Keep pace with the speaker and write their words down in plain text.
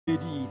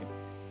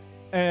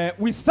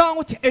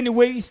Without any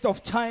waste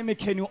of time,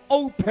 can you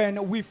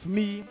open with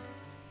me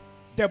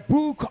the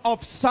book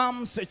of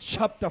Psalms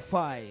chapter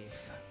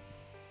 5?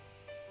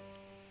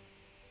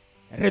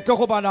 Re tlo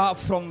go bala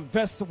from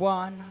verse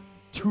 1,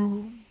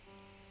 2,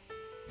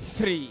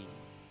 3.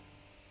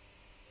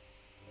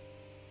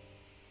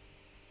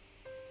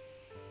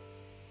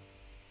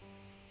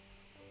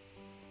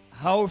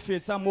 How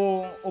fetsa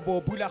mo o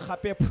bo bula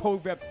gape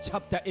Proverbs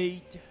chapter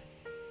 8.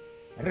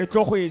 Re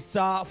tlo go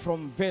etsa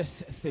from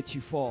verse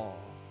 34.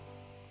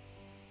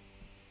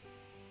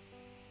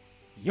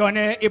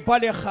 Yone e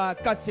balega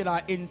ka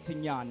tsela e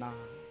ntsenyana.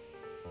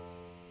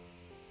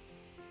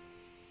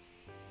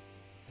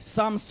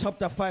 Psalms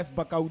chapter 5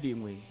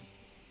 bakaulengwe.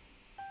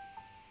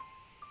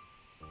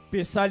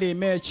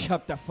 Psalm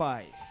chapter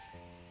 5.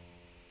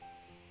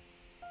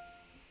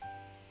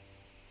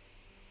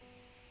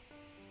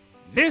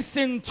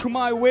 Listen to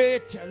my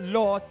word,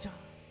 Lord.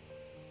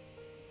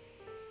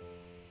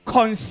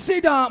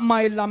 Consider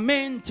my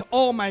lament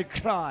or my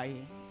cry.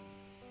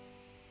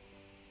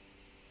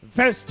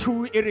 Verse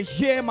 2, it is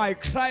hear my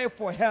cry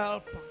for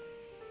help.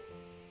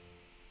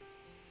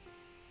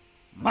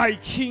 My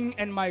King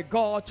and my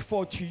God,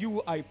 for to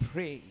you I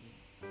pray.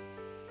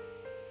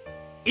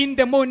 In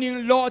the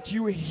morning, Lord,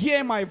 you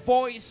hear my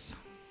voice.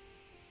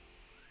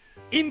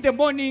 In the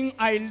morning,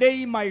 I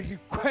lay my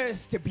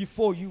request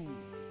before you.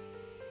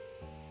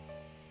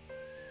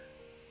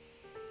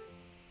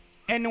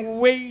 And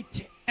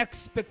wait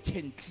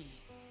expectantly.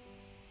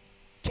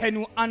 Can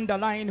you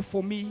underline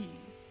for me?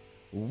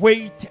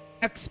 Wait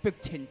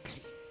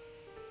expectantly.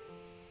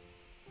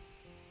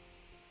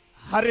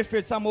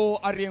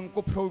 Harifesamo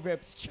Arienko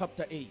Proverbs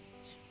chapter 8.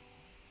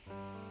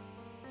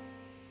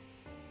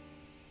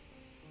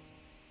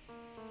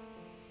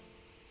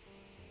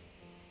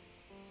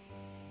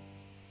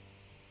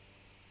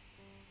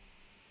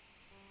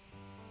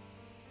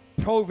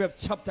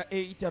 Proverbs chapter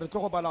 8,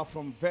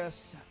 from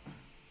verse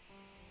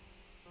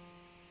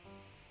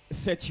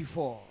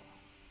 34.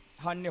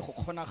 Hanne go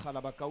khona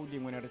gala ba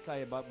kauleng when re tla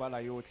e bala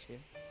yotlhe.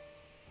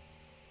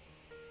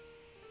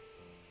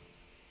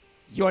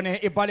 Yone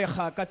e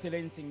balega ka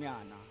tsela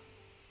ntsenyana.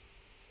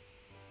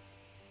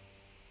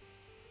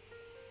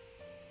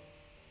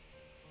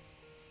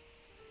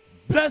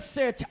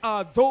 Blessed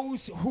are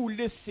those who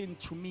listen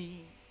to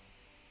me.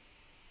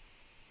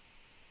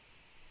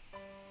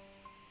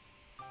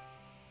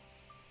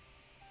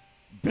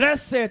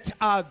 Blessed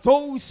are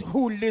those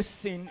who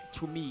listen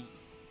to me.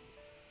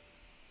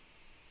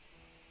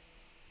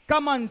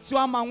 Come on,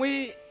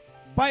 Swamangwe,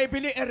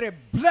 Bible ere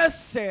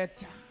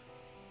blessed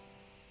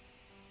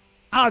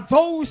are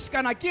those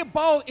kana ke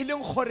bao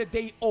ileng gore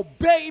they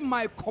obey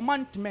my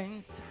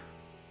commandments,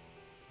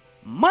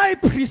 my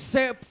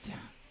precepts,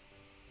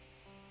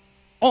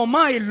 or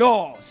my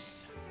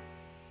laws.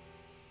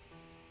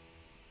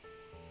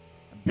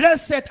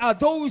 Blessed are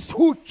those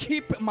who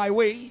keep my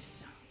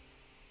ways.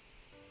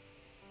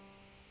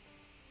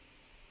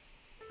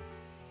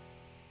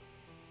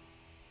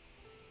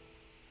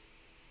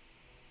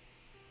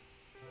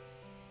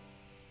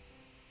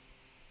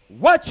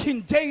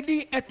 Watching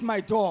daily at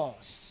my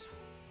doors,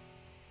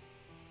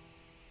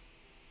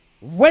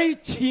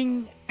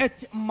 waiting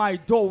at my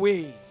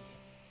doorway.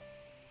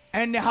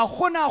 And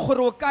hahona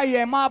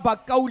horokayema ba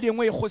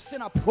kaulengwe go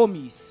sena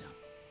promise.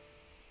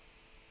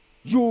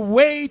 You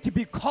wait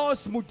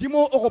because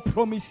Mudimo o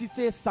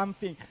promises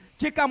something.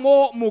 Ke ka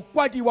mo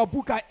mokwadi wa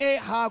buka e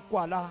ha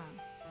kwala.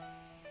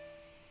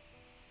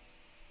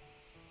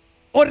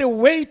 Or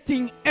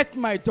waiting at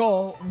my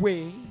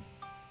doorway.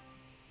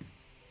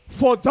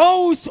 For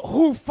those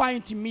who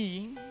find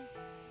me,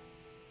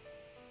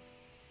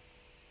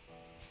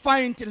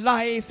 find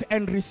life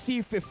and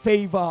receive a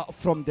favor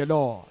from the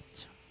Lord.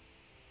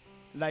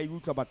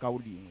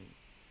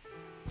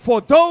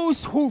 For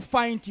those who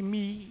find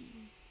me,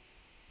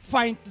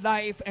 find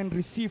life and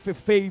receive a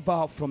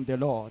favor from the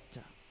Lord.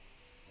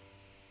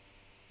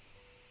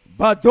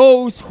 But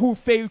those who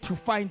fail to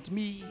find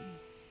me,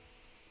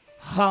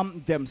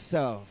 harm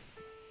themselves.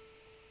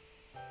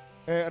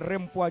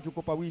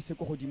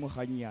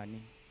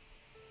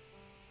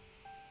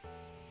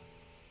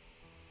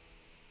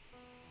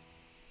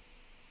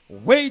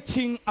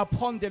 Waiting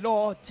upon the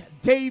Lord,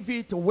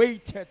 David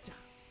waited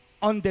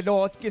on the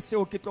Lord.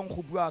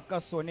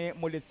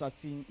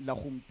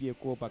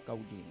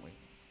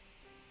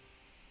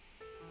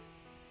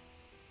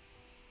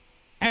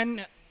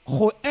 And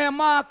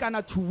whoever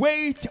cannot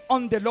wait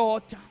on the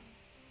Lord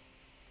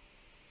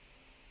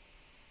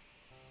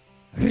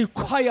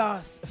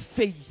requires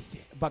faith.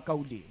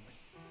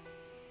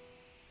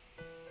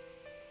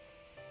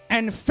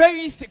 And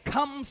faith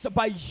comes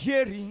by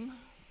hearing,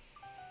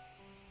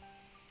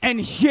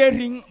 and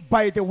hearing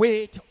by the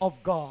word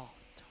of God.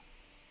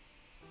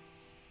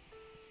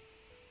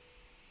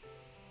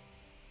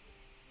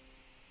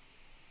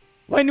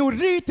 When you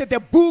read the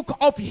book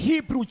of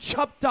Hebrews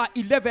chapter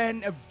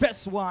 11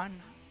 verse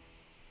 1,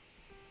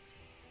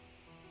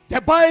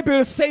 the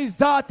Bible says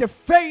that the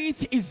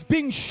faith is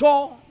being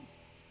sure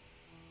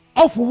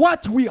of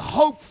what we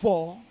hope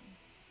for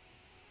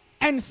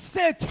and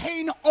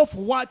certain of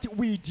what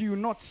we do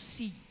not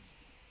see.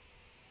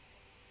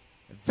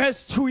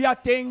 Verse 2 ya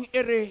teng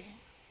ere,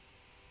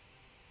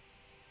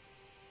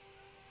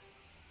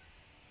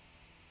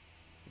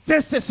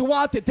 this is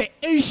what the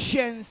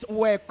Asians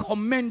were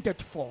commended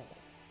for.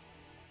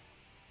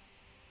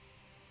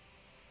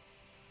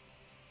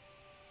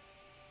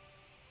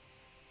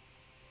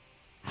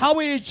 How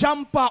we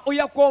jump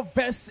oyako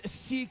verse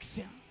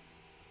 6.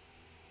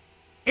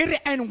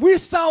 And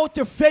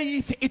without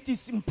faith it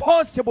is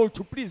impossible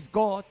to please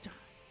God.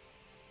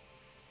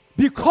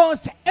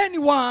 Because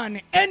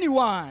anyone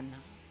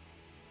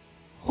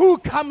who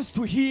comes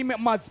to him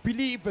must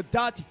believe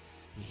that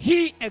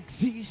he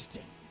exists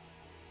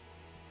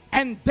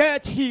and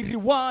that he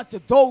rewards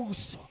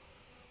those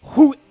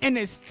who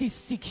earnestly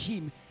seek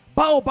him.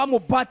 Bao ba mo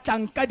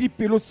batlang ka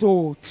dipelo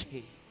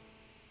tsotlhe.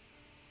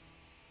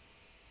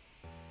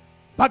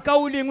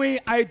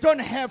 I don't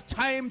have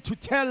time to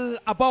tell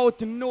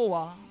about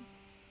Noah,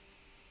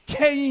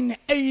 Cain,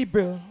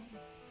 Abel,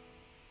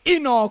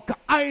 Enoch,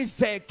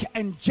 Isaac,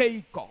 and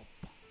Jacob.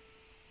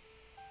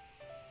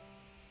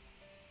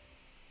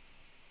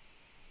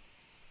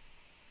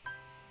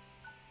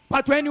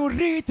 But when you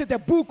read the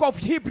book of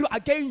Hebrew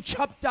again,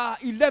 chapter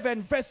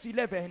 11, verse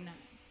 11,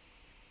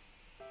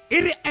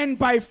 and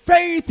by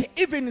faith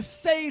even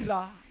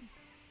Sarah,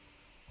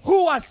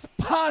 who was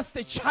past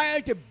the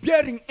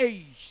childbearing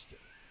age,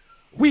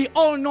 we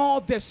all know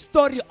the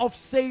story of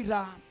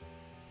Sarah.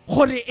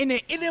 Biologically,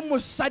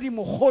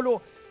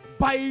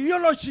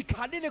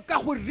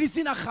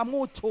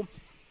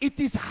 it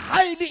is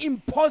highly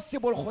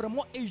impossible for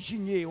mo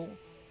aging.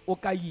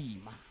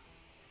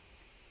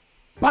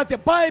 But the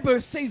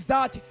Bible says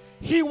that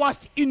he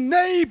was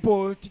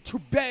enabled to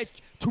bear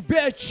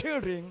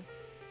children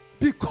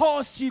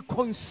because she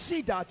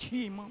considered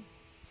him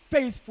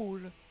faithful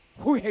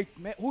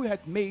who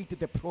had made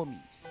the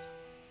promise.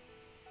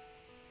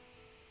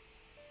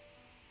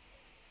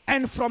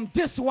 And from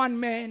this one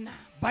man,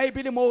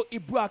 Bible mo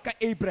ibuaka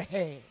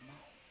Abraham.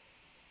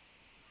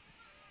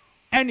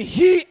 And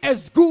he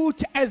as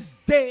good as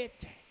dead.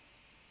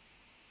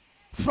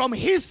 From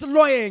his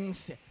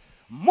loins,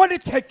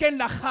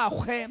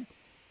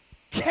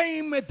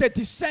 came the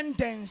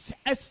descendants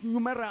as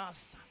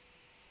numerous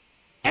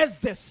as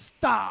the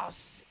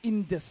stars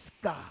in the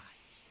sky.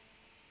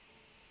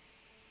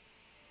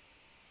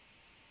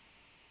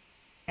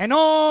 And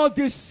all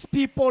these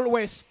people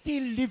were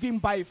still living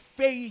by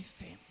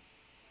faith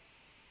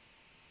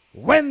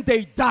when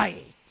they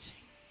died.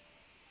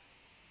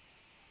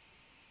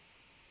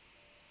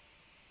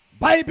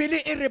 Bible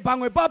ere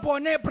bangwe ba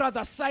bone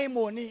brother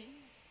Simon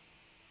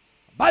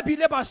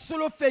babile ba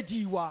solo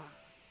fediwa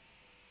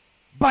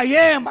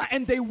bayema,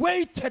 and they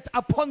waited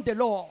upon the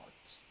Lord.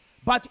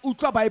 But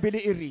utwa Bible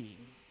ere,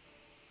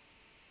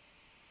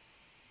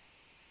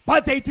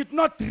 but they did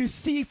not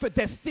receive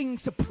the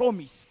things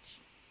promised.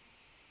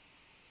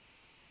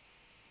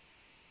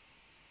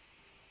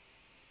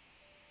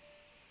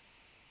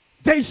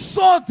 They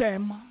saw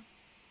them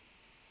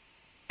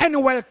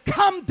and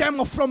welcomed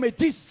them from a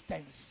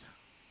distance,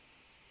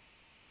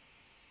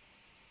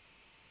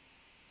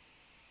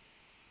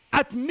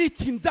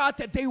 admitting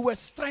that they were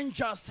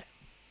strangers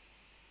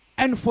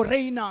and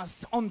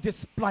foreigners on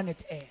this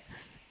planet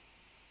Earth.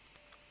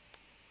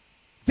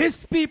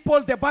 These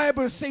people, the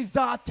Bible says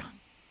that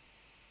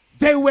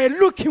they were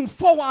looking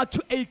forward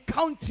to a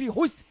country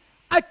whose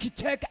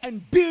architect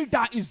and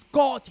builder is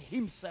God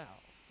himself.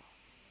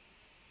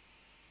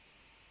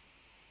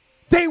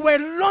 They were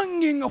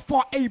longing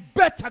for a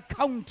better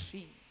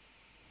country,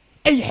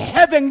 a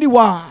heavenly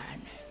one.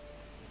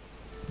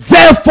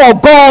 Therefore,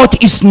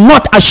 God is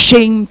not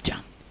ashamed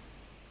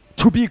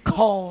to be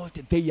called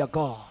their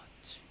God.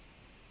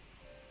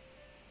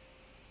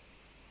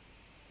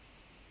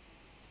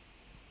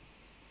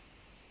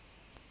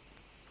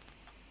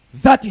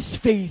 That is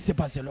faith,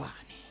 Bazalwane.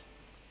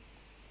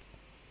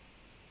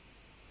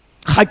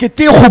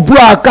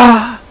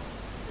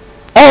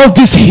 All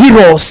these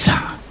heroes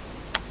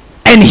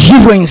and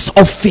heroines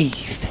of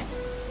faith.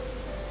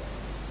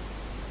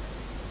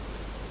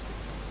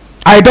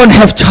 I don't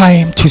have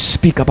time to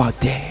speak about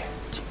that.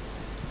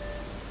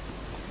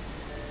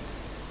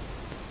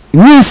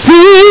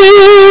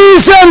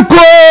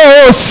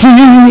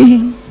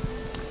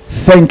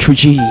 Thank you,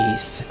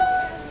 Jesus.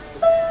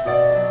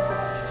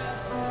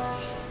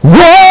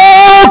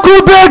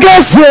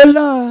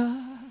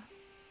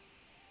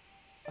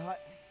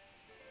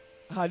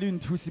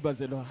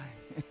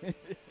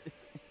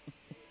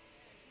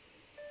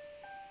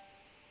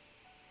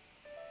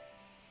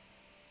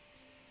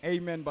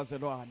 Amen,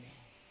 Bazalwane.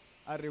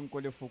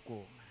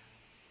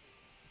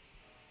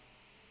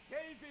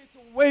 David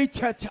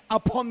waited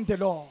upon the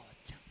Lord.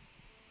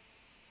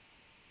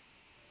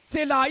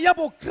 The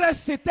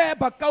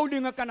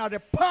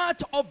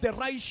part of the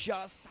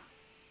righteous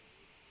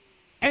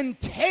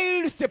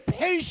entails the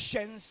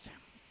patience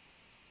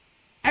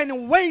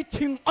and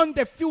waiting on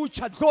the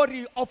future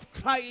glory of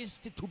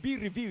Christ to be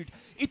revealed.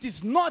 It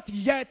is not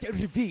yet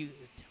revealed.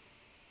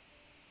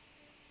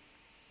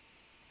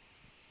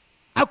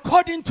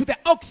 According to the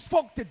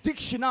Oxford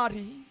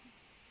Dictionary,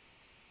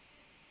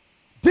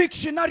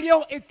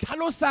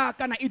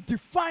 it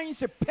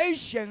defines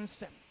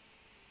patience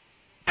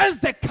as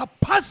the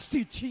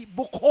capacity,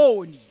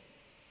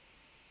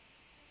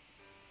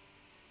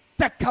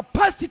 the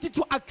capacity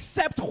to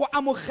accept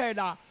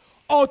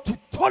or to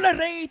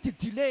tolerate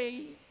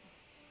delay,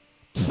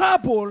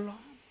 trouble,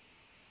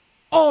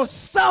 or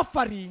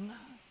suffering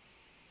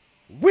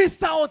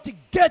without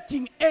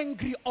getting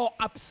angry or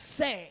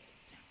upset.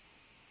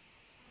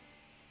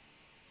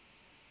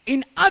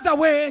 In other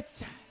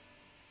words,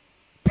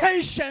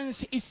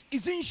 patience is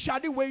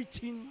essentially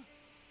waiting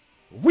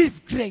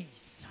with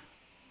grace.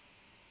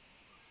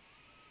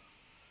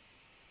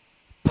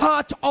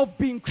 Part of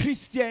being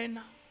Christian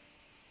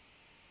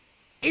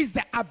is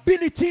the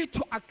ability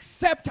to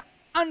accept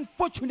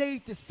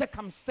unfortunate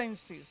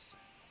circumstances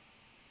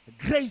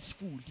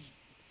gracefully.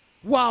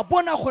 Wa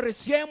bona gore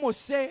seemo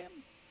se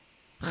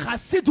ga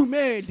se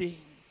dumele,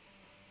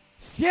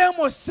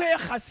 seemo se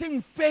ga se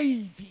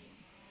mfavor,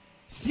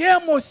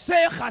 seemo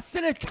se ga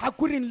se le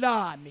tlhakuring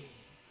la me,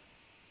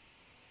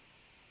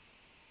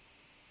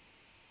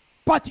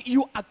 but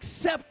you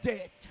accept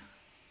it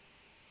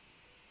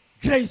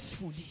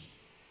gracefully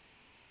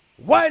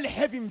while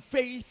having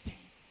faith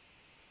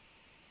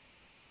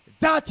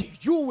that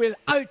you will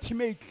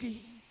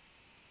ultimately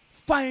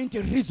find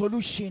a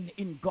resolution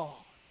in God.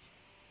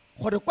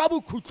 Gore kwa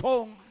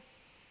bokhutlong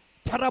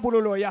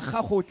tharabololo ya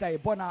gago o tla e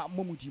bona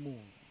mo modimong.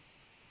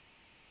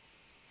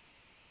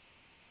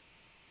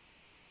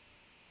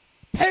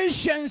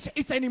 Patience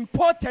is an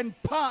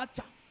important part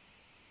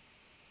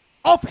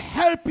of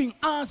helping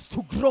us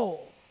to grow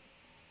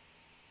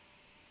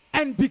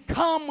and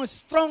become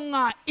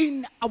stronger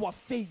in our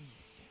faith.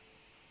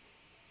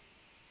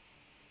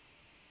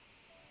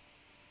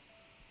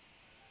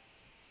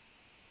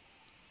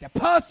 The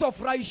path of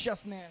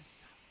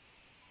righteousness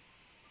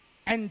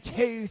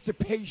entails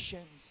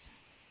patience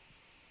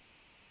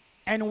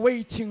and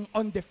waiting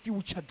on the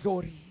future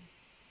glory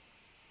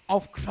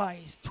of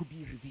Christ to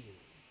be revealed.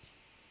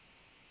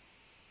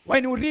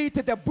 When you read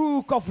the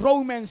book of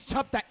Romans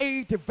chapter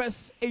 8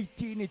 verse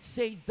 18, it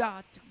says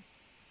that,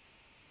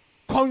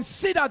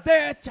 consider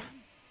that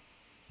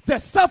the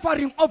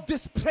suffering of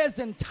these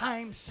present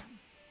times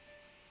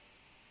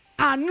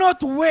are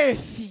not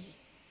worthy.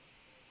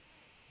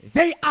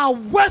 They are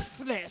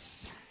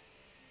worthless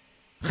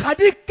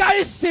compared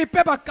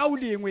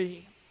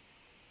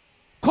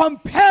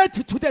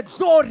to the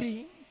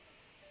glory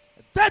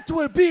that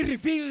will be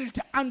revealed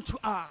unto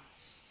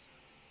us.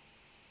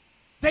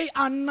 They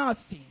are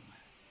nothing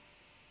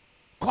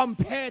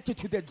compared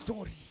to the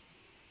glory.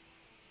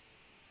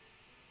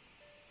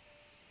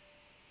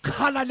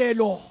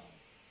 Khalalelo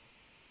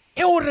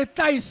eo re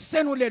tla e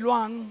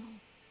senolelwang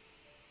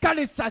ka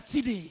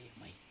letsatsi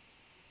lengwe.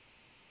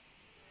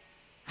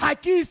 Ha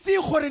ke itse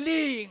gore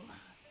leng,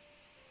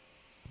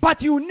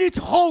 but you need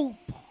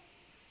hope.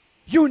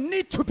 You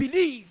need to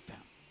believe.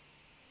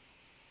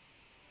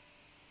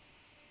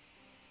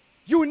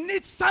 You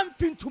need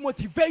something to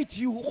motivate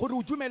you.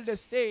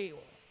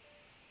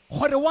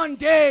 One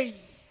day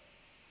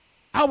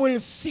I will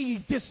see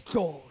this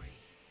glory.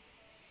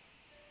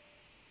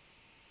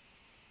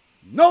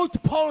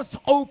 Note Paul's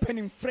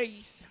opening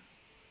phrase.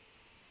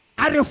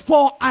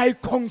 Therefore I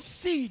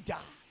consider.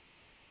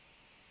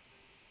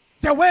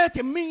 The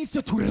word means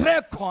to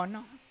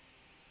reckon,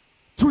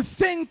 to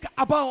think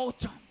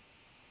about,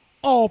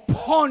 or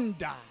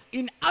ponder.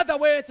 In other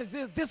words,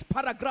 this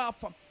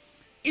paragraph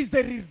is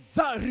the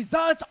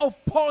result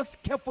of Paul's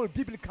careful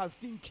biblical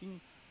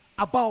thinking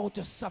about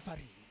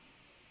suffering.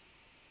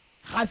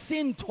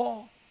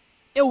 Hasinto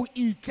eo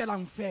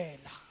itlelang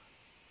fela.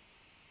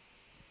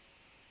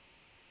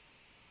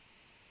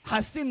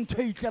 Hasinto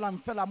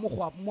itlelang fela mo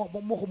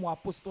go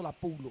apostola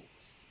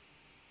Paulos.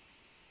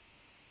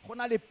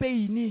 Gona le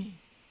pain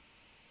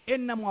e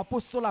nna mo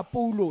apostola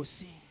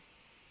Paulos.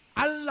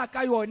 Alla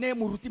ka yone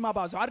moruti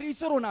mabazo a re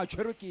itse rona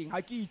tshwere keng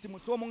ha ke itse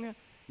motho mongwe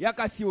ya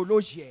ka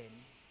theologian.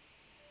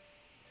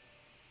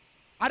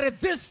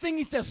 This thing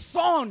is a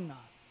thorn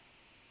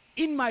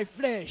in my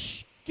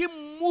flesh. Ki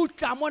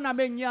mutla mo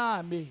nameng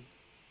ya me.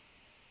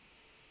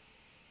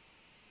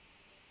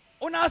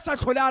 Ona sa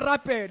tlhole a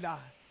rapela.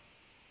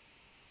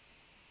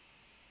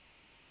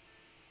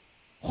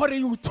 Gore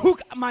you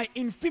took my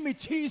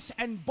infirmities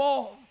and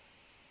bore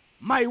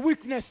my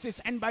weaknesses,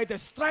 and by the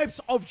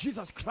stripes of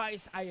Jesus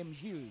Christ I am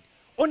healed.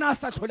 Ona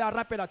sa tlhole a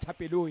rapela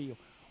thapelo eo.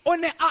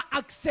 One a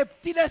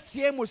acceptile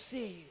seemo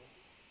seo.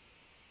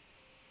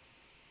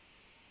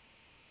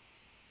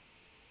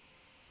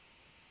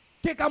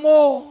 Ke ka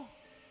mo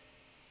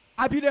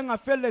a bileng a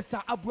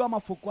feletsa a bua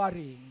mafoko a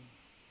reng.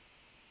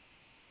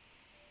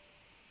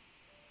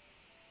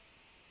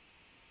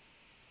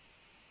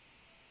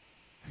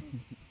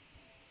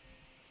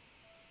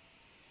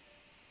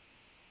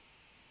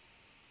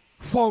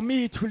 For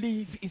me to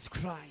live is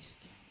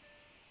Christ,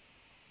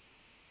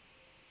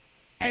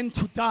 and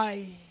to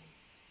die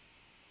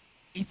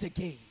is a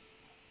gain.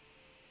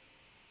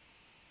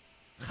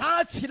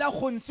 Ga tshila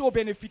go ntse o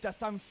benefita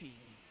something,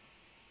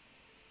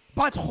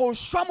 But go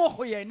shwa mo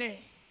go yene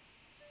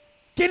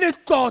ke le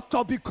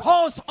tlotlo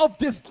because of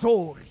this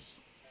glory.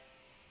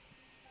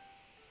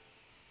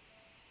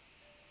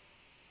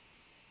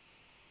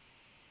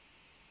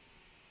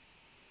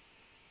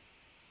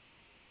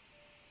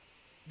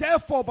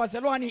 Therefore,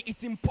 Bazalwane,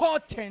 it's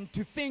important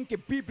to think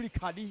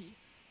biblically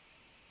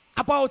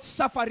about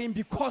suffering,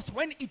 because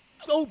when it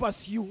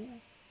covers you,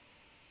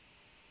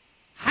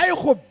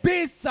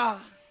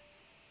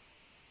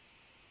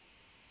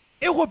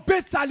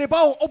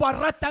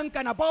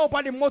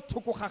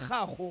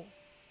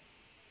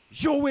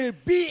 you will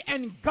be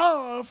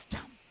engulfed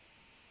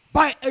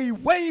by a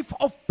wave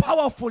of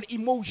powerful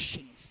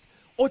emotions.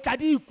 O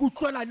tadi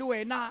ikutlwa le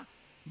wena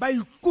ba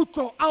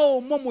ikutlo ao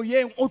mo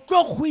moyeng o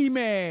tlo go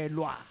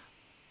imelwa.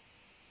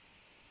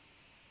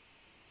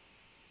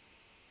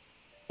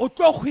 O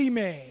tlo go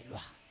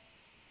imelwa.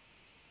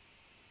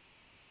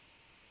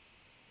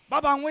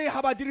 Ba bangwe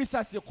ha ba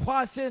dirisa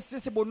sekgwa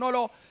se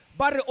bonolo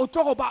ba re o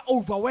tlo go ba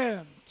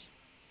overwhelmed.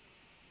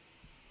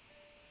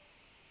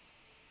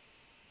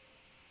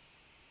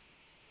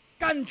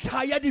 Ka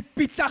ntlha ya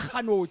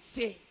dipitlagano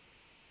tse,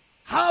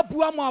 ha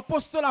bua mo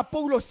apostola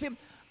Paulo se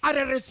a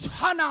re re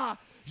tshwana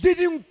le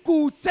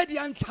dinku tse di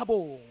yang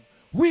tlhabong.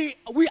 We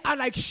are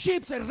like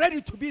sheep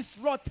ready to be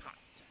slaughtered.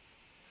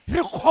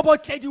 Re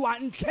khobotlediwa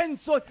ntlheng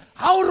tsotlhe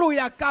ha o re o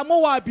ya ka mo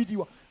wa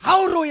bidiwa, ha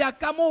o re o ya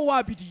ka mo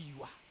wa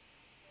bidiwa.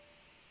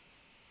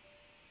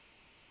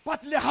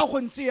 But le ha go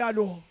ntse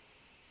yalo,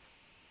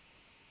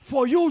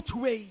 for you to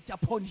wait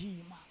upon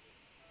him,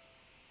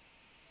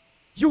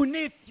 you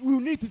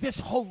need this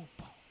hope.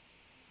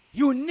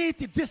 You need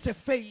this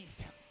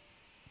faith,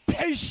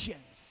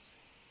 patience.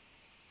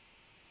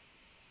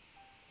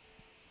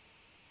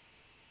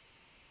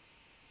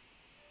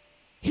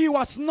 He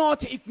was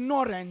not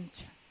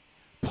ignorant.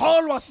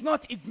 Paul was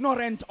not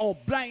ignorant or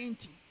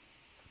blind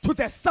to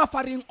the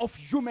suffering of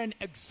human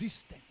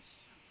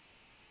existence.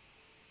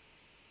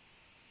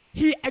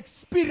 He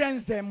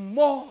experienced them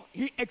more.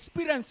 He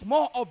experienced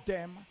more of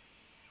them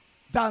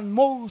than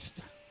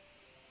most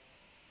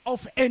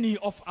of any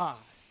of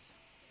us.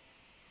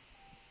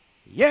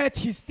 Yet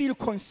he still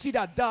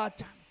considered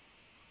that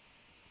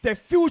the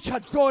future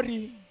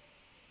glory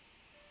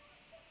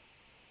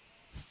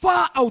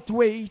far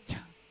outweighed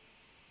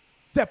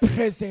the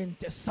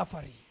present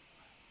suffering.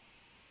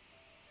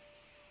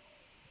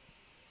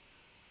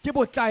 Ke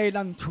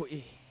botlaela ntho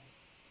e.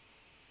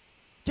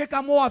 Ke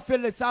ka mo a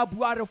feletsa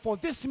bua re, for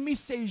this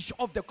message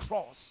of the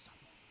cross,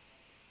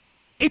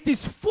 it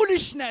is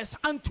foolishness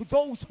unto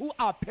those who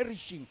are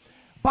perishing,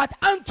 but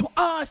unto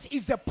us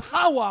is the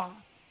power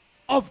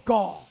of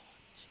God.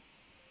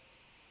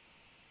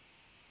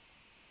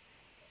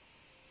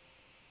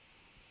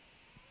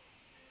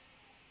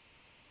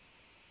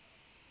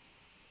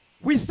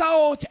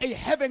 Without a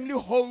heavenly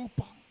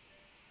hope,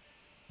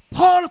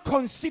 Paul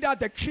considered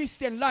the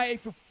Christian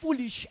life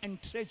foolish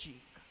and tragic.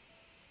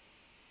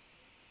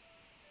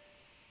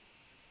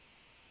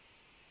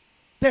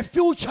 The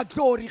future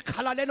glory,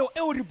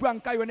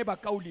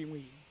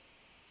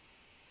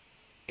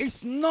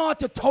 is not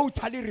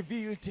totally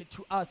revealed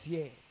to us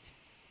yet.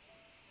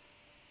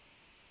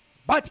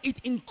 But it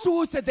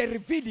includes the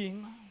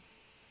revealing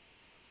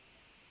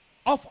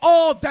of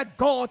all that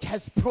God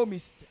has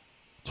promised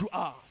to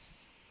us.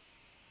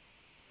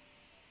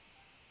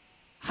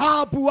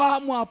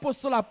 Habua mo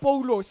apostola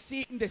Paulo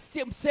see in the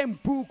same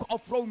book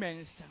of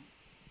Romans,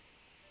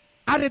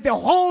 and the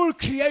whole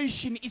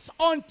creation is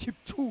on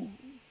tiptoe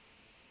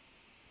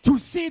to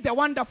see the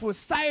wonderful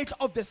sight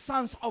of the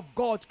sons of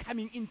God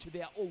coming into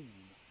their own.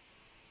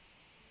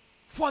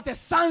 For the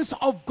sons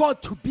of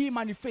God to be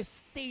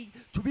manifested,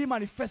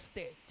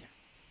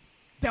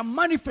 the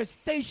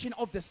manifestation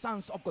of the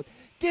sons of God.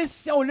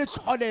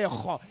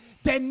 The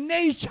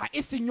nature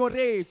is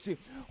ignorate.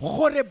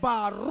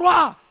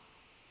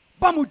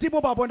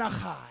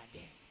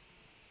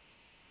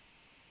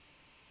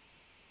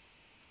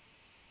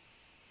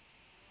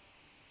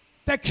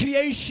 The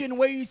creation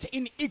waits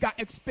in eager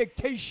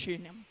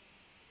expectation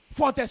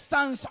for the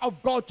sons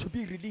of God to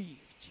be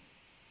relieved.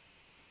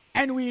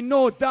 And we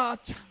know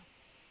that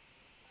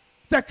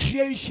the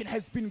creation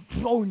has been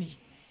groaning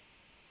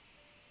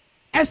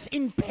as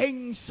in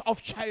pains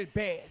of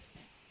childbirth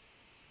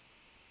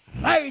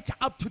right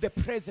up to the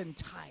present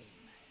time.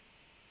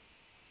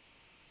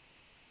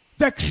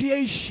 The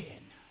creation,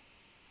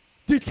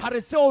 di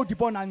tlhareseo di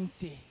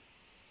bonantse,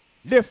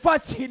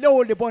 lefatshe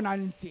leo le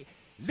bonantse,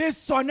 le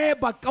tsone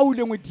ba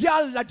kaulengwe di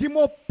alla di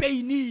mo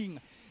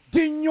paining,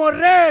 di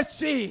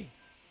nyoretswe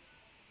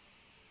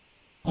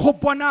go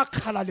bona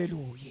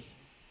khalaleluya.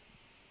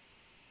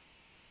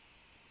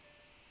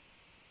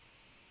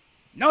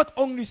 Not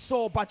only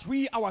so, but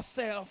we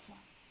ourselves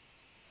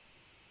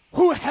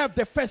who have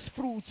the first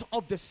fruits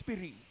of the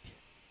Spirit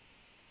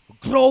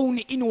grown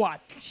inwardly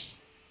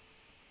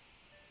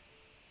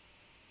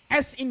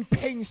as in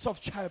pains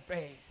of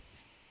childbirth.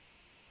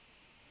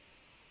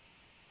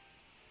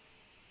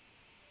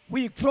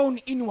 We groan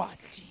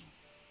inwardly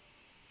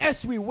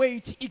as we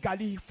wait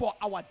eagerly for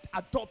our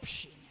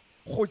adoption.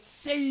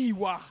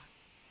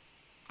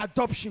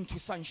 adoption to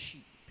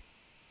sonship,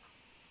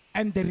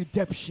 and the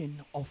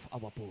redemption of our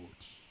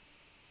body.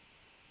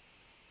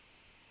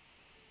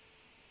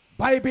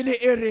 Bible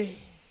ere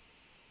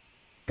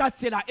ka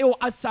tsela eo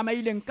a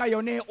tsamaileng ka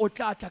yone o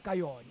tla tla ka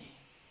yone.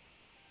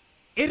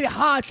 Ere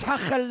ha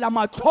tlhagella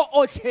matho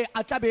otlhe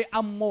a tla be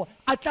a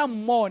tla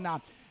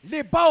mmona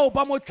le bao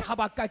ba mo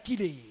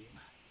tlhabakakileng.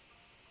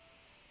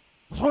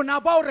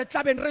 Rona bao re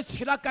tla beng re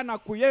tshela ka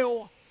nako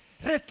eo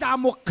re tla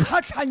mo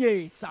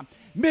kgatlhanyetsa,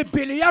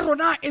 mebele ya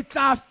rona e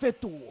tla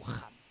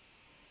fetoga.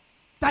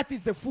 That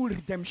is the full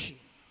redemption.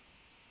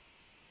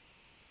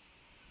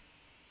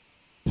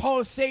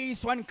 Paul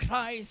says when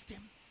Christ,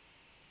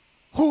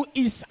 who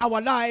is our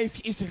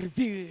life, is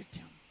revealed,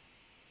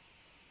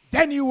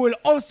 then you will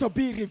also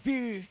be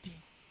revealed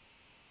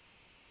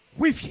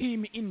with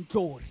him in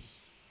glory.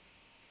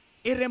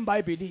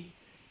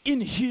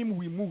 In him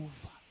we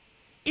move,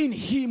 in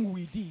him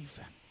we live,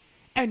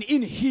 and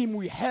in him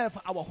we have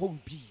our whole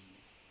being.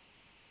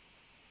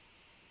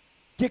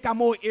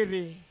 Kekamo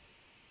ere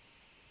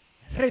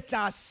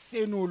reta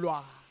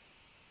senulwa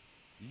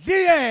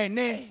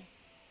liene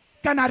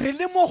kana re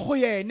le mo go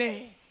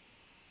yene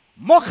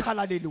mo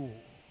khalalelo.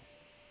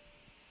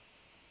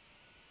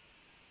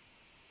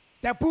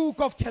 The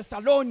book of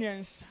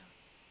Thessalonians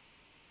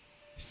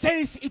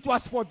says it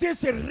was for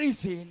this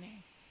reason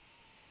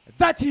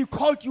that he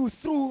called you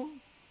through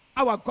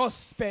our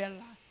gospel,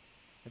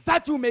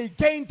 that you may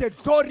gain the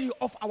glory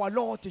of our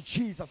Lord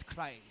Jesus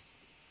Christ.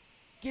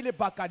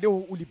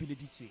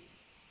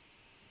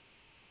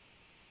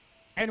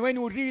 And when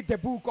you read the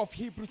book of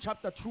Hebrews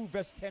chapter 2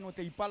 verse 10,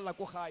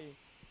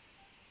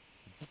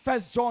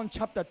 1 John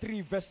chapter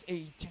 3 verse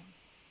 8,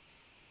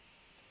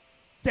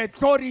 the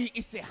glory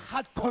is a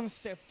hard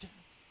concept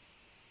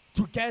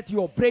to get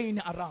your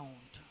brain around.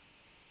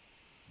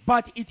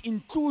 But it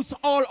includes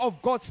all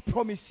of God's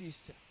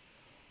promises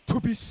to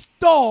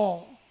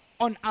bestow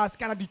on us.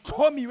 Kana di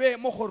thomiwe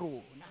mo go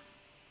rona.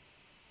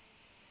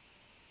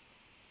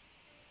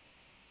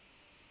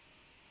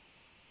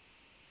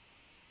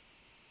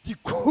 Di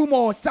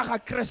khumo tsa ga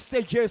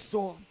Kriste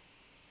Jesu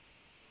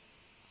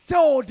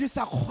tseo di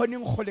sa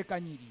kgoneng go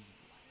lekanyediwa.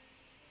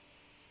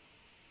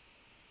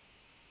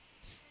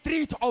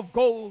 Street of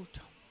gold,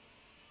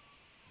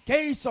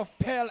 gates of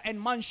pearl,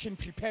 and mansion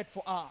prepared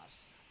for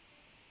us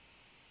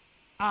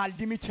are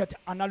limited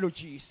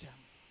analogies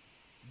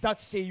that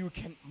say you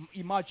can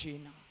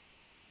imagine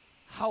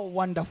how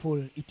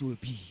wonderful it will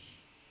be.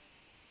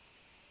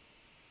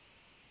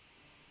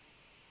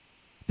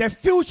 The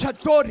future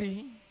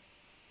glory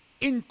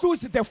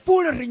includes the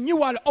full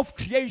renewal of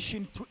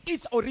creation to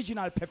its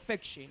original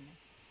perfection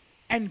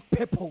and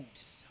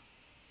purpose.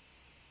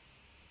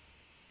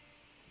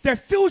 The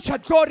future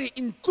glory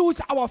includes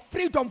our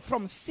freedom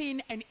from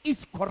sin and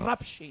its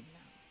corruption.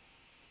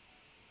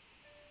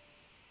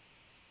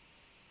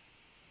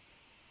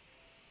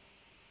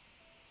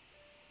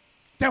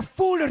 The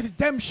full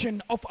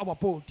redemption of our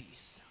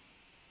bodies.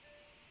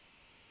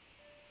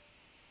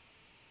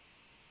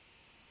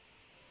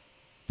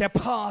 The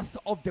path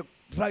of the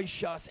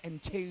righteous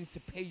entails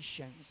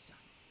patience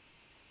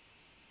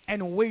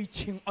and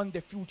waiting on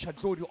the future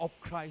glory of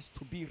Christ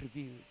to be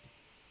revealed,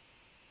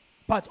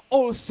 but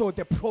also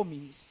the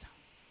promise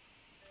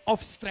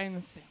of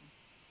strength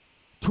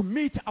to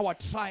meet our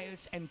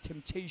trials and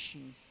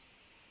temptations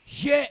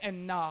here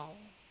and now,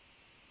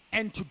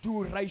 and to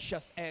do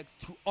righteous acts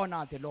to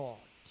honor the Lord.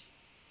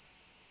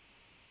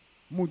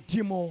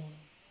 Modimo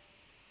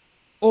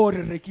o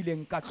re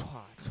rekileng ka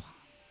tlhwatlhwa.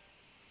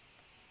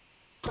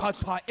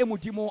 Tlhwatlhwa e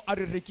Modimo a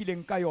re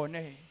rekileng ka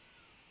yone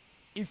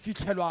e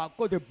fitlhelwa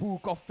ko the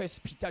book of 1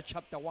 Peter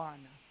chapter 1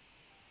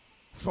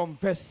 from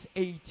verse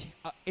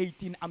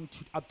 18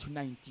 up to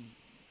 19.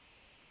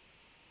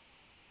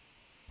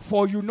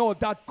 For you know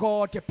that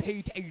God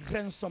paid a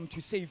ransom to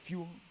save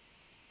you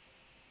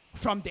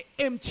from the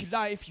empty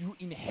life you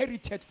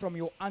inherited from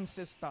your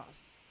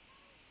ancestors.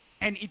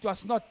 And it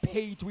was not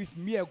paid with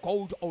mere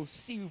gold or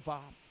silver,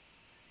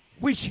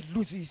 which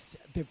loses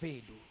the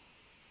value.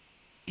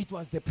 It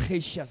was the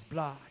precious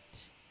blood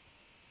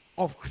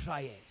of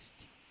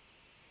Christ,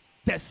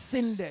 the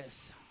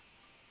sinless,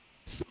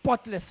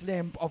 spotless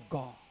Lamb of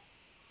God.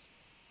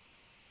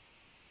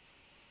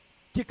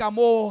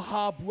 Kikamo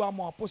ha bua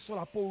mo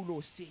apostola Paulo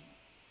se.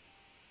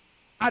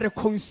 I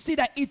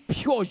consider it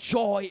pure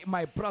joy,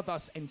 my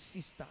brothers and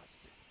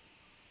sisters,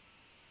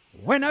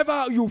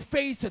 whenever you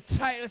face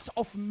trials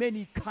of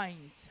many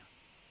kinds,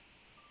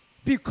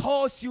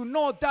 because you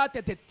know that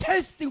the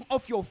testing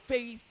of your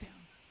faith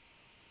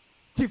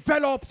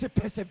develops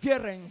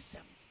perseverance,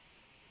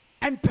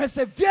 and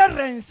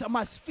perseverance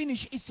must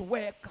finish its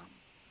work,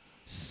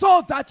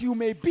 so that you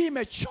may be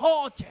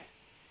matured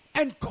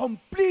and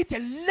complete,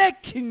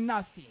 lacking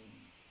nothing.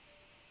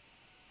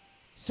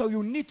 So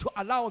you need to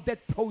allow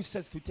that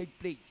process to take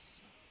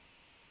place.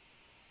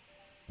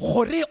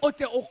 Gore o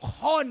tle o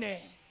kgone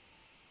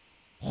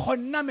go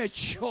nna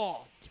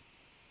matured,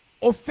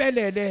 o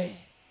felele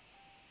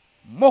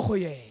mo go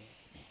yene.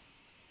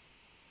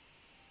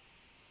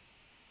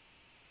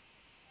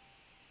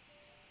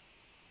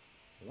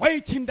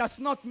 Waiting does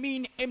not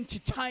mean empty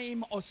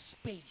time or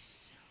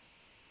space.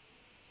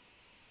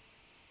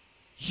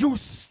 You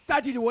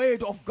study the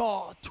word of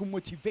God to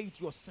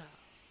motivate yourself.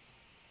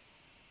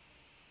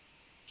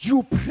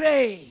 You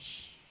pray.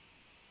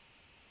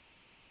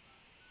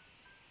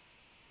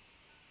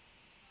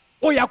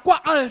 Oya kwa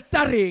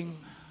altareng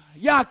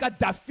yaka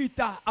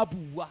Dafita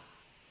abua.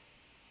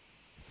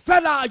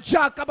 Fela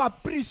jaka ba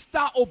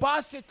prista o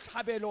ba se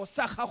tlhabelo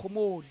sa gago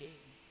mole.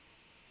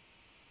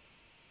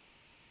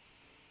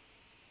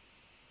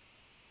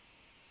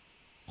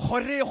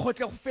 Gore go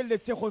tle go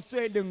feletse go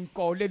tsweleng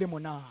ko le le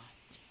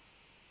monate.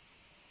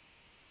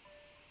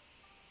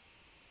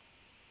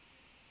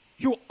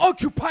 You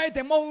occupy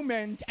the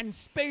moment and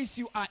space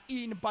you are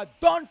in, but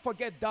don't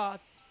forget that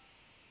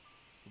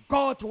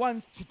God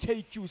wants to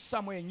take you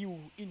somewhere new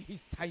in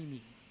His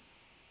timing.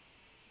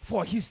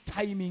 For His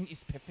timing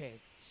is perfect.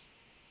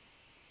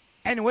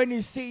 And when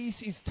He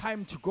says it's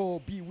time to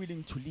go, be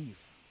willing to leave.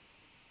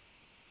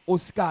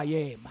 Oscar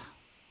Yema.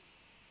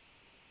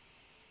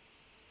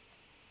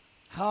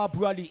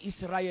 Habuali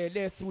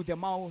Israel through the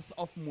mouth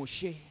of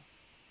Moshe.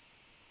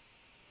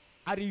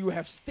 Ari, you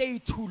have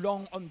stayed too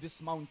long on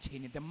this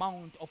mountain, the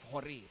Mount of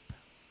Horeb.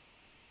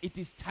 It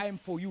is time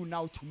for you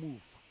now to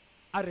move.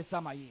 Ari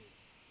Samaye.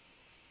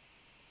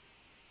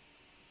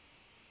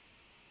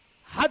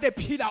 Had the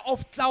pillar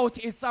of cloud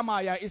is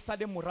Samaya is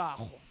Sade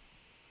Muraho.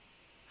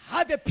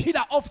 Had the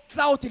pillar of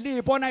cloud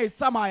Libona is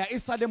Samaya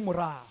is Sade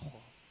Muraho.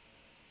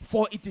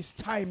 For it is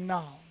time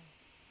now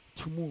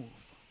to move.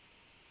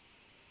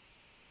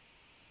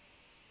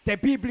 The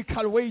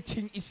biblical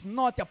waiting is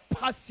not a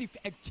passive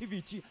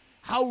activity.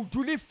 How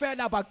do we feel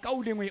about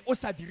calling we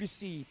osa di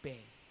receive?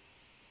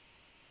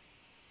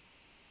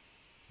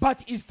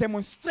 But is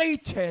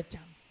demonstrated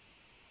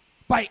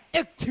by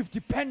active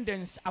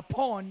dependence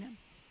upon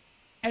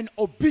and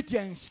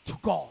obedience to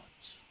God.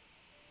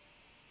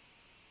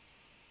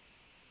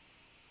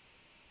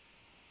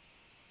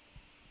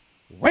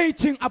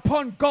 Waiting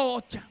upon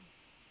God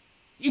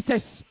is a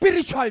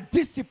spiritual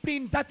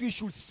discipline that we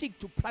should seek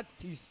to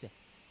practice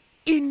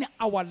in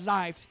our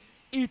lives.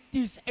 It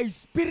is a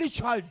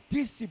spiritual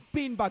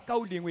discipline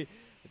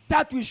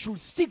that we should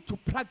seek to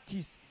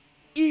practice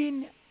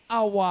in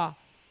our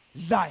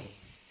life.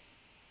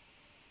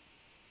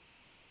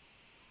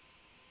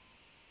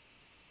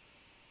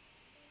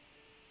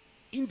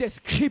 In the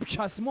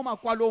scriptures,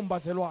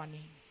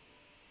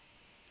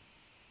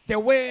 the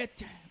word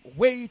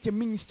wait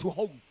means to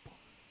hope.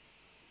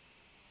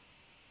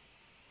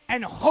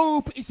 And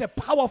hope is a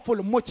powerful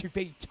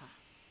motivator.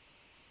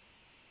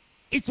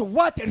 It's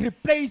what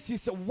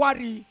replaces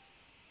worry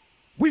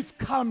with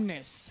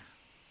calmness.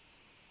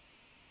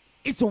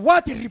 It's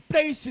what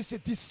replaces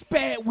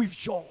despair with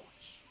joy.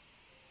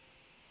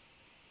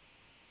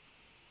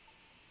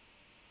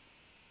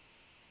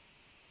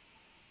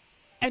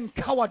 And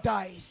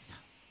cowardice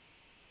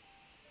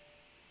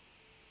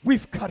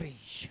with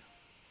courage.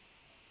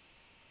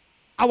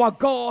 Our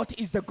God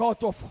is the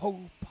God of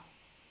hope.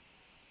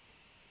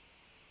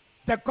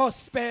 The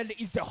gospel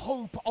is the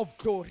hope of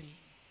glory.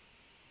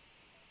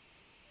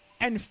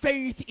 And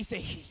faith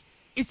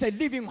is a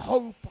living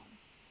hope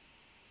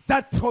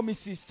that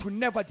promises to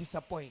never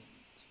disappoint.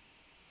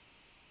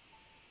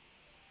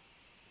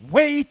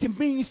 Wait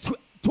means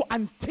to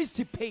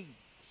anticipate.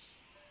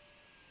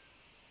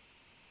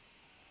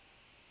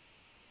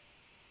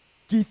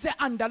 He said,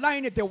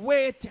 underline the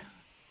word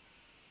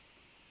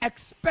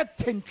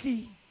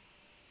expectantly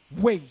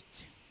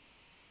wait.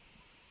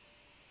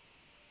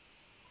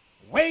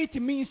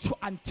 Wait means to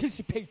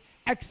anticipate,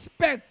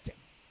 expect,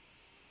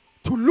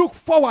 to look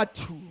forward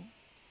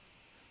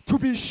to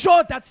be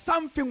sure that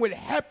something will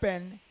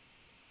happen,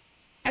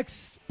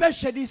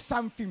 especially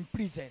something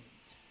present.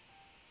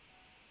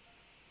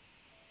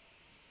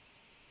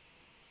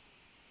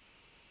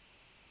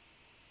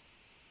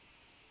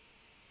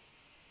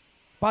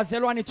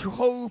 Bazalwane, to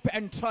hope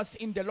and trust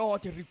in the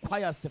Lord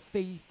requires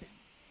faith,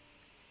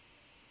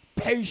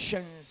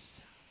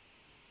 patience,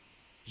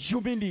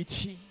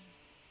 humility,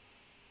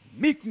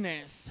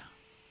 meekness,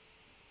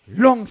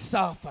 long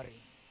suffering.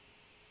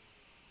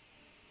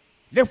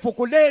 Le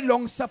fokole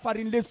long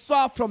suffering le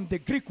saw from the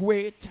Greek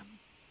word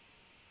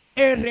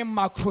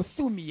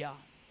eremakrothumia,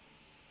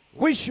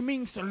 which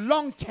means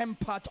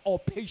long-tempered or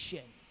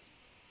patient.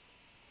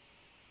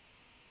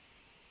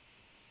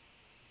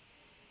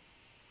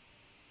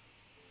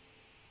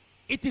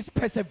 It is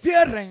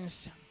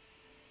perseverance,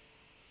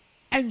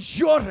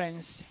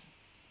 endurance,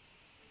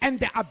 and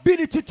the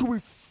ability to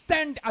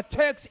withstand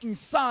attacks,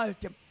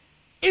 insult,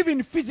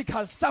 even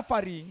physical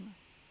suffering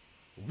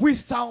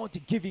without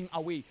giving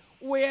away.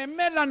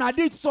 Without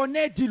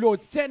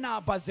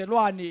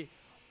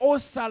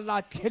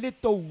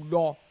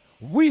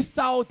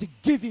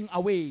giving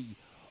away.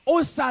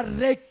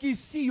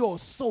 Osareki your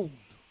soul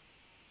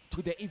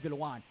to the evil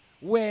one.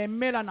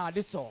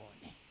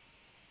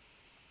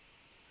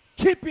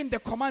 Keeping the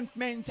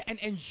commandments and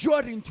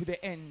enduring to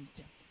the end.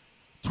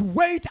 To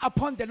wait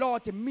upon the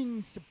Lord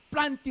means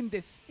planting the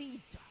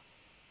seed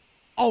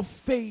of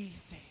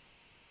faith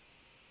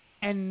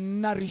and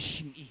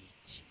nourishing it.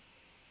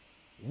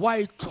 wa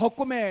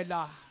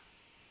itlhokomela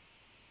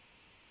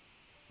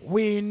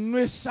we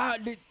nwesa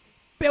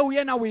peo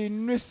yena we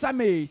nwesa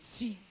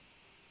metsi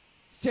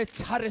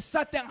setlhare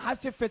sa teng ha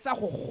se fetsa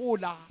go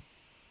gola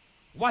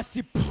wa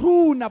se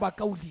pruna ba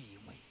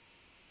kaodingwe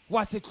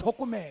wa se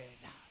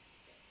tlhokomela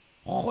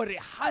gore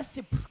ha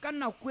se ka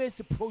nako e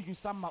se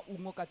produce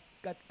maungo ka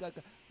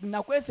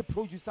nako e se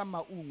produce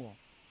maungo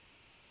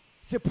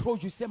se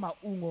produce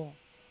maungo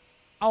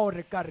a o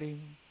re ka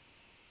reng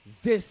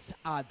these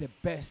are the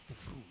best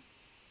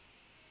fruits.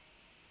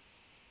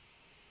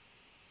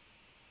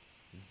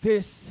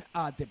 These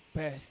are the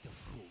best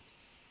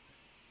fruits.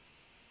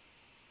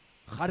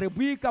 Ga re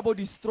bue ka bo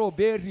di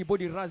strawberry bo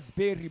di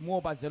raspberry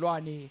mo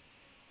bazelwane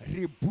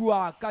re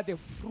bua ka the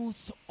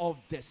fruits of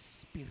the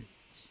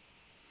spirit.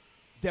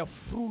 The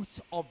fruits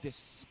of the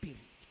spirit.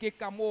 Ke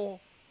ka mo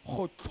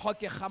go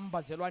tlhokegang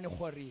bazelwane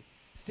gore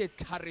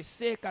setlhare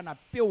se kana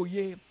peo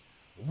ye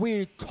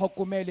we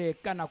tlhokomele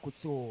ka nako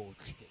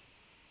tsotlhe.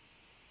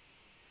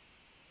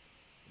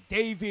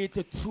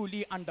 David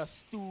truly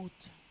understood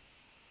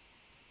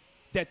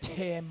the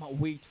term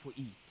wait for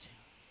it.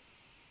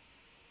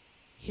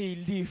 He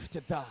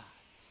lived that.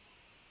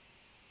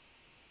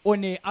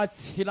 One a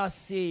tshela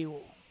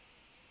seo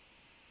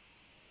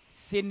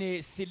se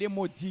ne se le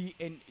mo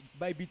DNA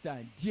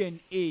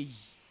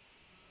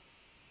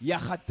ya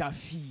ga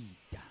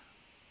Davida.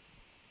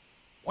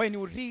 When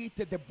you read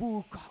the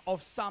book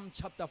of Psalm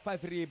chapter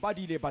 5,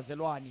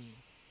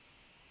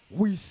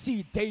 we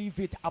see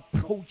David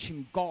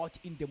approaching God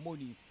in the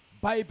morning.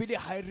 Bible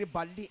ha re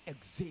bale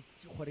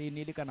exact gore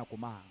ne le kana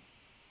komang.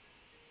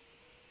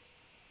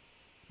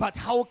 But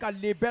how ka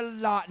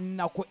lebella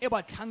nako e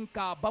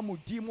batlanka ba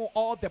modimo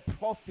all the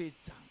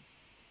prophets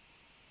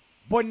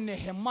bo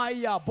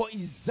Nehemiah bo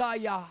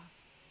Isaiah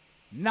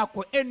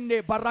nako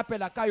enne ba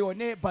rapela ka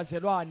yone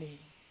bazelwane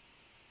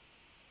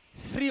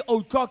 3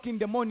 o'clock in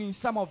the morning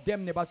some of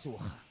them ne ba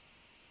tsoga.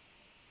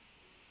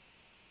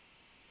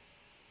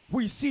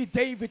 We see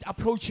David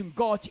approaching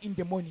God in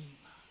the morning.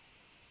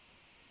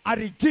 I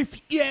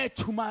give ear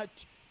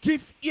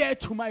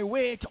to my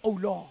word, O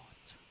Lord.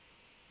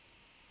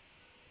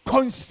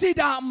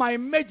 Consider my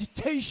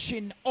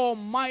meditation or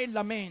my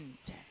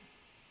lament.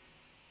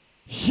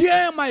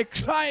 Hear my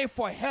cry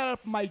for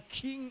help, my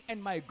King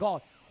and my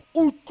God.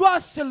 Utlwa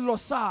sello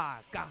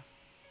saka.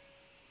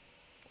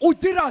 O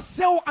dira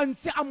seo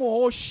antse a mo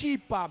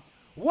worshippa.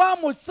 Wa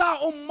mo tsa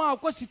o mma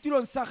ko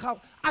setulong sa gago.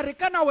 A re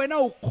kana wena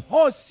o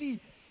kgosi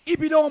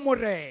ibile o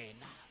morena.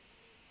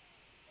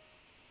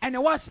 And I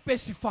was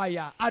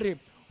specifier, are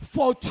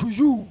for to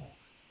you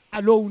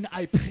alone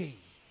I pray.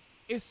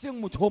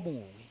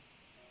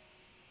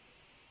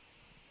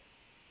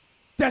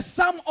 The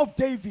Psalm of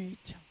David,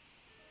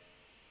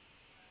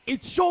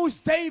 it shows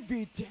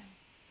David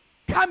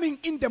coming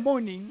in the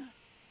morning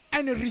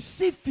and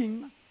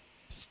receiving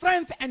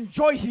strength and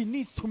joy he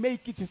needs to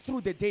make it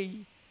through the day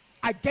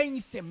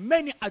against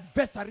many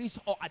adversaries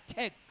or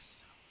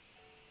attacks.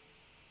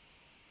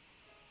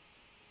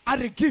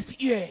 I give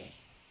ear.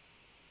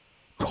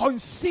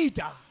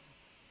 Consider,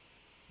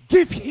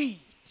 give heed.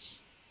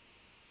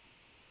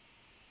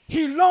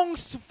 He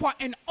longs for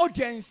an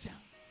audience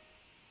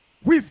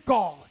with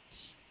God.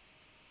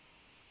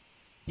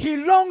 He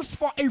longs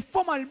for a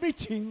formal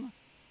meeting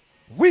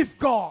with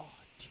God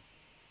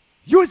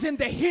using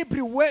the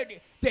Hebrew word,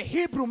 the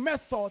Hebrew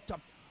method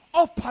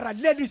of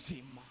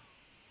parallelism.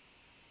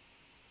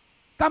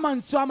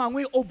 Kamantswe a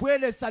mangwe o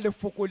boeletsa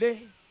lefoko le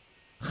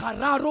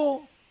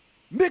gararo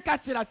mme ka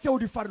tsela tseo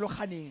di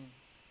farologaneng.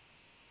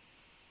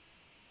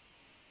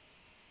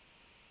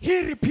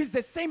 He repeats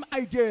the same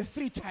idea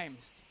 3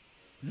 times.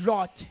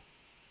 Lord,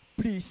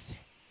 please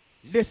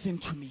listen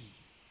to me.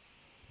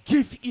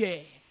 Give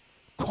ear,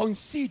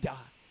 consider,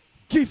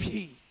 give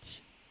heed.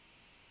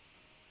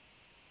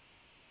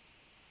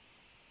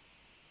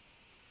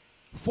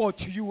 For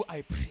to you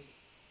I pray.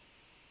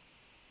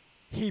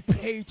 He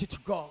prayed to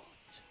God.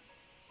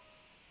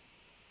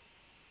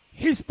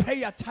 His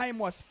prayer time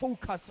was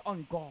focused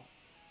on God.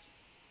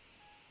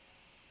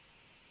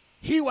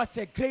 He was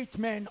a great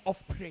man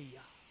of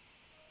prayer.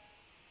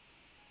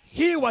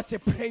 He was a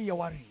prayer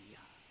warrior.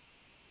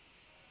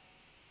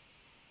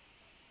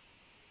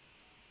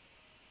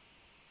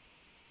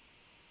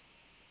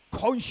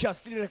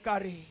 Consciously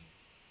regarding,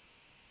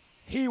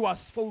 he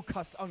was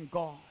focused on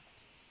God.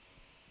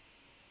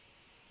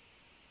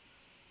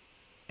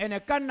 And a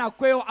kana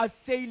kweo a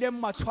seile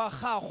matshwa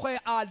gagwe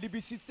a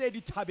lebisitse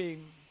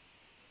dithabeng.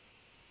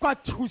 Kwa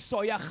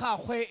thuso ya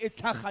gagwe e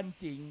tlhagang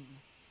teng.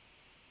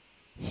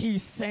 He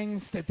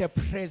sensed the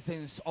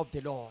presence of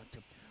the Lord.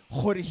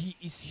 For he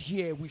is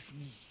here with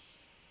me.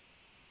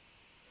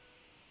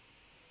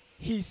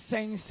 He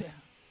sensed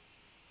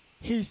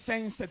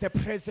the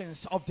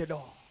presence of the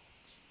Lord.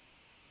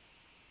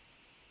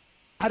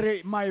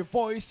 My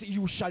voice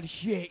you shall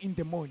hear in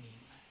the morning.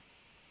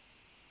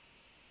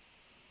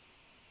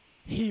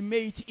 He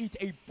made it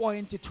a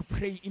point to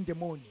pray in the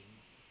morning.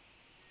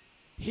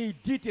 He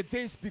did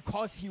this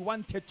because he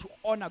wanted to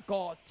honor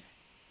God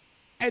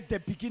at the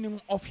beginning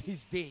of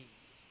his day.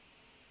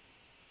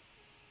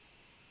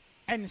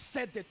 and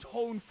set the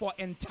tone for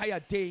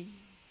entire day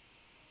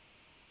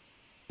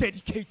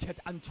dedicated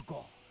unto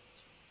God.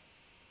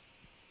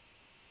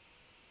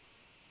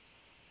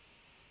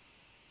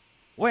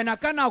 Wena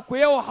ka nako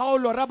eo ha o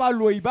lora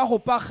baloi ba go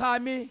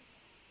pagame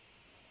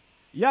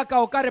ya ka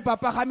o ka re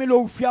papagame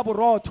lo ufia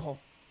borotho.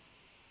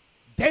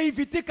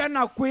 David ka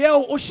nako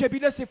eo o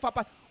shebile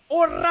sefapa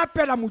o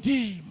rapela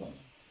modimo.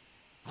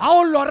 Ha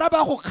o lora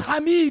ba go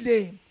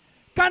khamile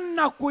ka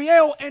nako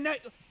eo ene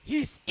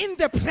he's in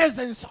the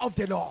presence of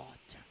the Lord.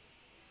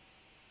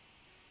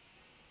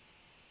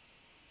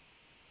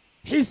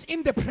 He's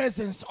in the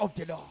presence of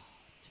the Lord.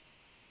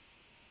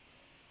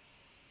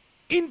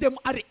 In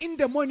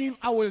the morning,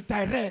 I will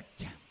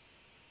direct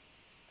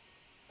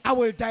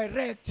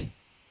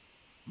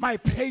my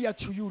prayer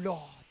to you, Lord.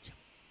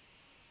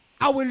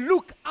 I will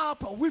look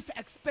up with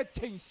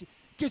expectancy.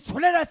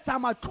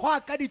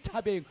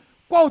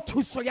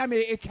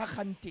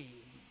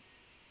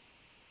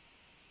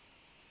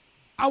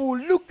 I will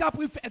look up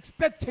with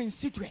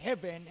expectancy to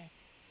heaven,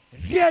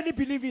 really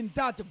believing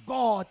that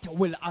God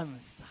will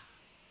answer.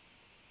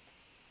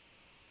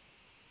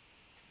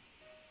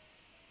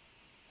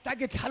 To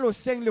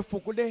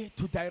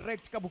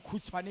direct ka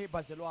bokhutshwane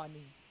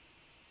bazelwane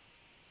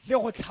le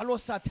go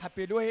tlhalosa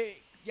thapelo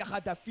ya ga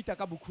Dafita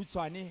ka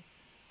bokhutshwane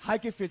ha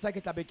ke fetsa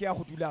ke tlabe ke ya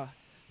go dula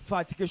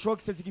fatshe ke shok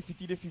se ke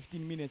fitile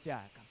 15 minutes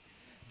yaka.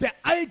 The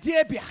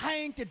idea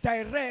behind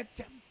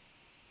direct,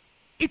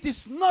 it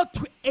is not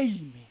to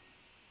aim,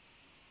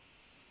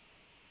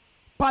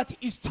 but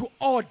is to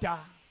order,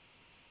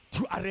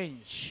 to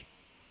arrange.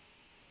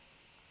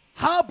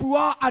 I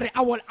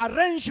will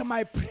arrange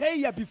my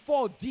prayer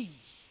before thee.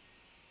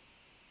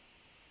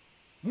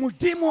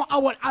 Mudimo, I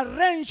will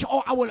arrange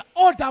or I will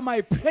order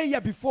my prayer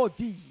before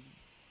thee.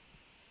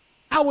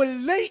 I will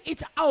lay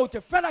it out.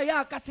 Fela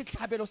ya ka se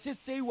tlhabelo se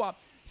seiwa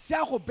se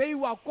go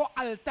beiwa ko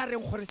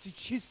altareng gore se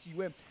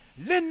tshisiwe.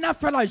 Le nna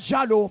fela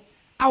jalo,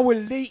 I will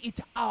lay it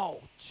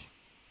out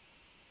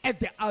at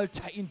the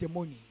altar in the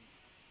morning.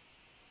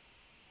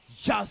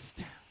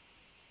 Just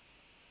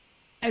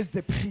as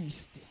the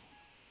priest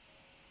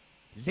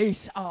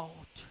lays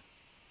out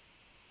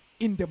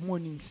in the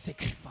morning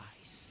sacrifice.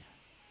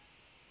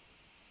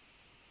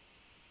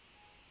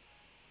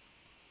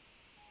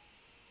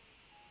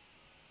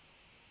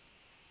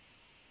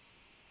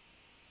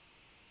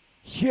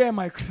 Hear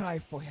my cry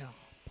for help,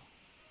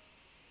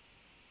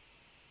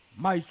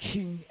 my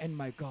King and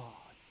my God.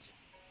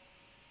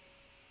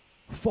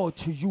 For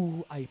to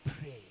you I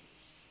pray.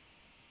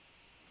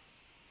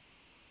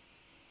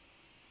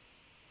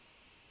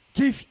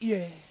 Give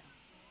ear,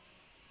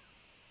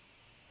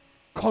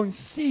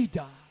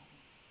 consider,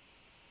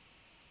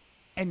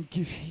 and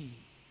give heed.